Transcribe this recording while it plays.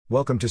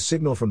Welcome to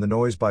Signal from the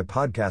Noise by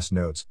Podcast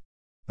Notes,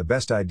 the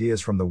best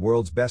ideas from the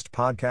world's best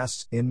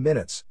podcasts in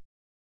minutes.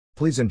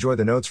 Please enjoy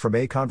the notes from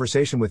a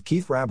conversation with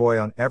Keith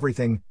Rabois on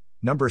everything,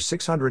 number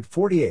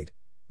 648,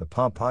 the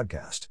Pomp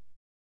Podcast.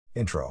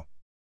 Intro.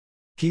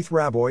 Keith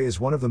Rabois is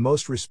one of the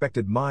most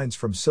respected minds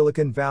from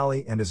Silicon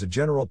Valley and is a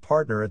general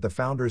partner at the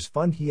Founders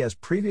Fund. He has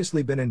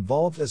previously been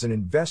involved as an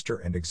investor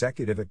and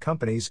executive at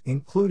companies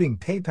including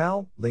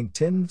PayPal,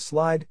 LinkedIn,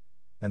 Slide,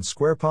 and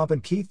Square. Pomp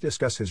and Keith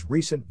discuss his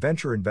recent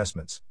venture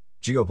investments,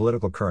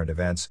 geopolitical current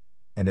events,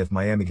 and if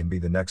Miami can be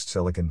the next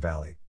Silicon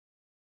Valley.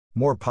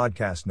 More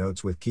podcast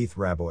notes with Keith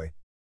Rabois.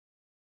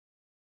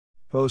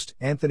 Host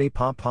Anthony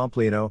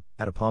Pompliano,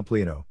 at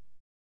Pompliano.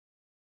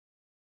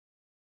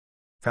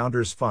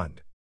 Founders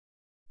Fund.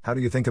 How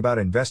do you think about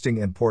investing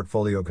in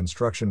portfolio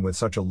construction with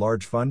such a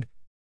large fund?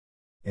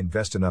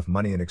 Invest enough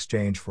money in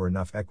exchange for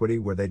enough equity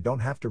where they don't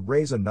have to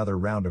raise another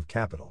round of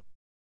capital.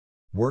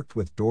 Worked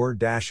with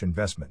DoorDash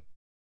Investment.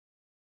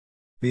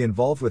 Be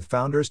involved with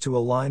founders to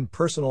align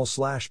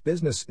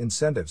personal/business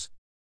incentives.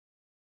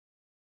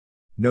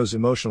 Knows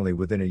emotionally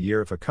within a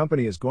year if a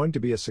company is going to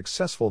be a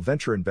successful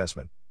venture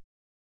investment.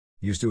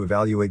 Used to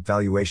evaluate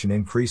valuation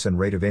increase and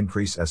rate of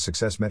increase as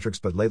success metrics,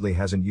 but lately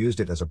hasn't used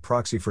it as a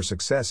proxy for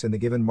success in the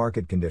given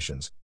market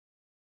conditions.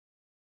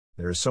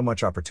 There is so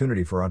much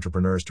opportunity for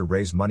entrepreneurs to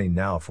raise money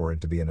now for it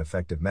to be an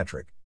effective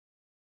metric.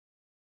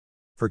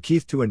 For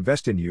Keith to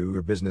invest in you,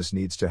 your business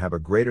needs to have a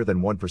greater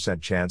than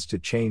 1% chance to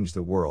change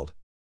the world.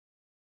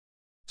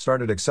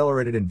 Started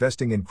accelerated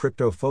investing in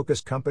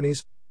crypto-focused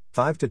companies,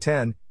 5 to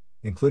 10,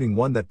 including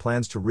one that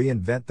plans to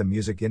reinvent the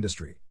music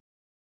industry.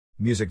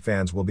 Music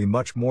fans will be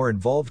much more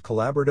involved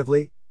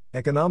collaboratively,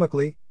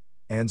 economically,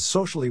 and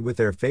socially with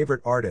their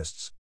favorite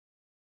artists.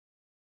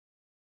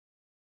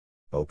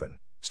 Open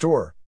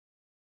store.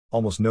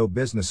 Almost no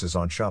businesses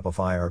on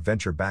Shopify are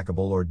venture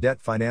backable or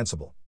debt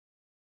financeable.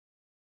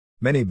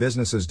 Many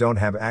businesses don't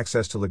have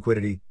access to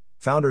liquidity.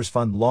 Founders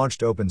Fund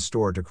launched Open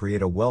Store to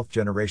create a wealth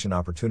generation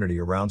opportunity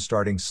around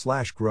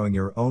starting/growing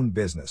your own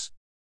business.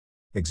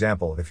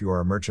 Example, if you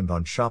are a merchant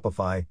on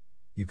Shopify,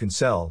 you can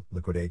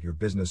liquidate your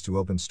business to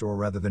Open Store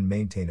rather than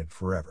maintain it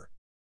forever.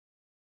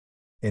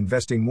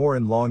 Investing more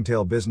in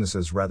long-tail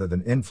businesses rather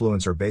than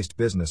influencer-based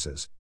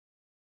businesses.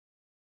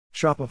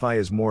 Shopify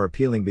is more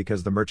appealing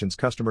because the merchant's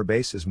customer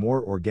base is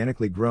more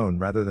organically grown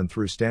rather than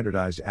through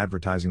standardized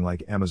advertising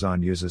like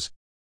Amazon uses.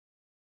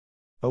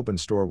 Open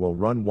Store will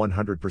run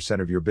 100%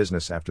 of your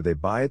business after they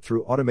buy it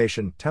through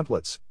automation,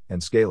 templates,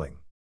 and scaling.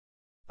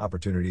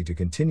 Opportunity to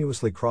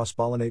continuously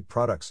cross-pollinate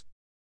products.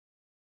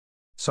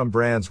 Some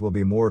brands will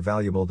be more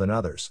valuable than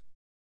others.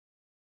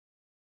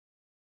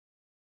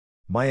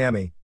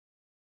 Miami.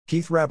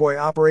 Keith Rabois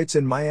operates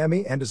in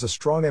Miami and is a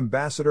strong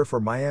ambassador for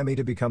Miami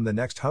to become the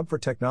next hub for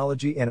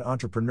technology and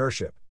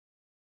entrepreneurship.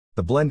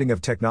 The blending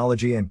of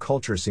technology and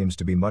culture seems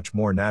to be much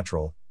more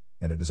natural,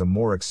 and it is a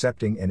more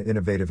accepting and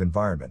innovative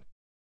environment.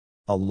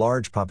 A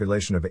large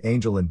population of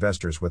angel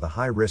investors with a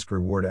high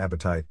risk-reward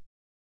appetite.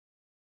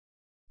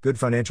 Good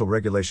financial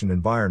regulation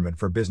environment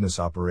for business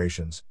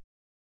operations.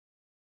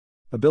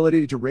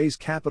 Ability to raise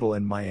capital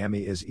in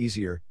Miami is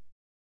easier.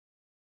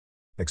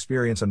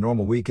 Experience a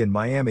normal week in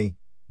Miami,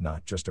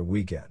 not just a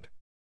weekend.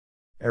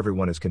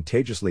 Everyone is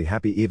contagiously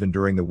happy even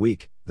during the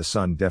week. The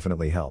sun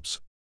definitely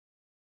helps.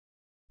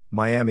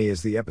 Miami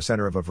is the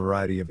epicenter of a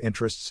variety of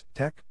interests: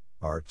 tech,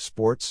 art,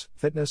 sports,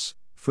 fitness,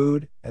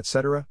 food,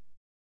 etc.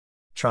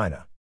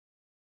 China.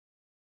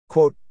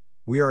 Quote,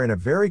 "We are in a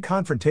very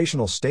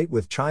confrontational state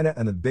with China,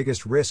 and the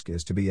biggest risk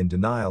is to be in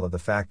denial of the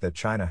fact that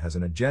China has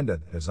an agenda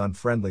that is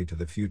unfriendly to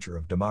the future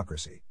of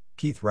democracy."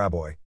 Keith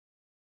Rabois.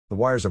 The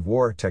Wires of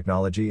War,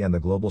 Technology and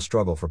the Global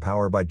Struggle for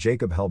Power by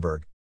Jacob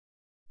Hellberg.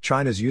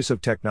 China's use of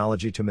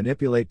technology to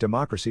manipulate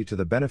democracy to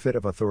the benefit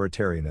of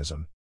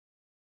authoritarianism.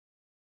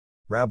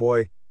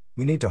 Rabois,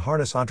 we need to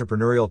harness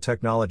entrepreneurial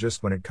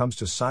technologists when it comes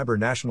to cyber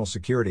national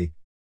security.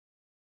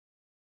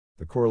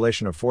 The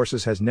correlation of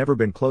forces has never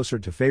been closer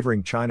to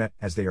favoring China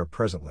as they are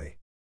presently.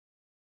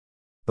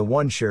 The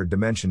one shared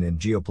dimension in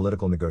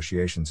geopolitical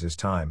negotiations is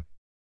time.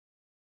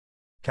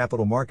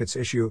 Capital markets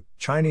issue: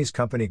 Chinese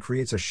company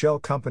creates a shell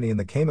company in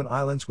the Cayman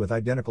Islands with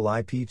identical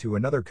IP to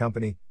another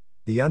company.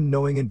 The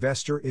unknowing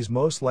investor is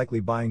most likely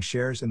buying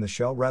shares in the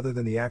shell rather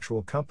than the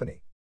actual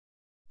company.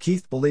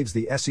 Keith believes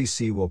the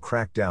SEC will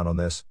crack down on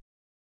this.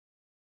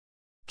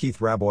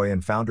 Keith Rabois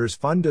and Founders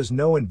Fund does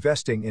no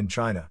investing in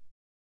China.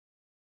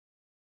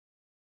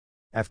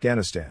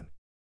 Afghanistan.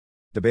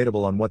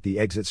 Debatable on what the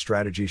exit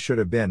strategy should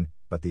have been,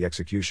 but the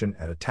execution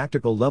at a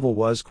tactical level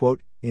was,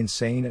 quote,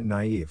 insane and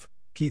naive.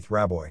 Keith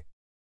Rabois.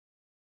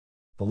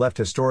 The left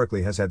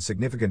historically has had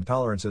significant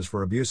tolerances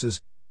for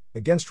abuses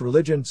against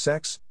religion,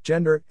 sex,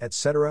 gender,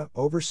 etc.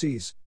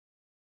 overseas.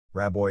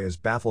 Rabois is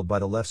baffled by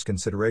the left's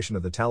consideration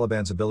of the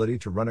Taliban's ability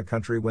to run a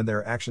country when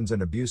their actions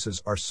and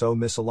abuses are so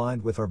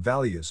misaligned with our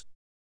values.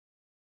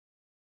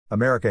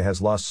 America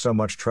has lost so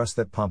much trust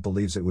that Pomp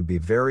believes it would be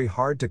very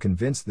hard to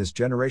convince this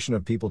generation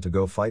of people to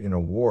go fight in a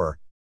war.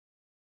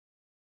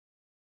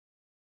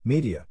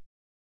 Media.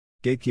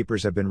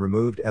 Gatekeepers have been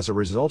removed as a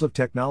result of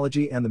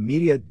technology, and the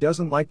media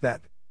doesn't like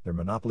that. Their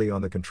monopoly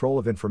on the control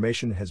of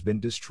information has been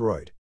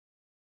destroyed.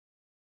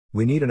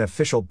 We need an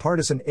official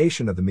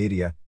partisanization of the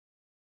media.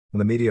 When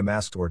the media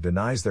masks or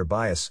denies their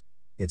bias,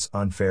 it's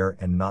unfair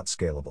and not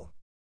scalable.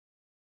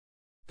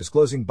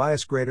 Disclosing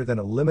bias greater than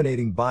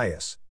eliminating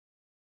bias.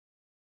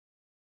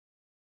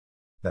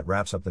 That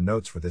wraps up the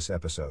notes for this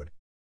episode.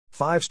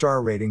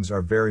 5-star ratings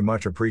are very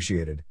much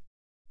appreciated.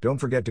 Don't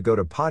forget to go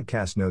to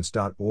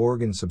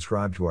podcastnotes.org and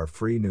subscribe to our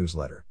free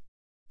newsletter.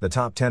 The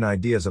top 10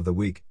 ideas of the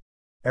week.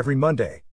 Every Monday.